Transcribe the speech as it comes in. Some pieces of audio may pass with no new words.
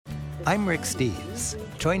I'm Rick Steves.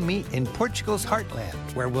 Join me in Portugal's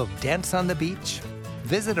Heartland, where we'll dance on the beach,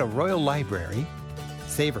 visit a royal library,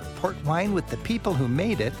 savor port wine with the people who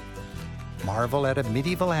made it, marvel at a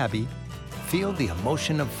medieval abbey, feel the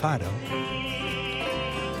emotion of fado,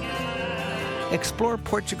 explore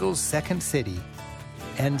Portugal's second city,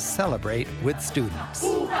 and celebrate with students.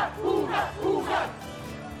 Hurra, hurra, hurra.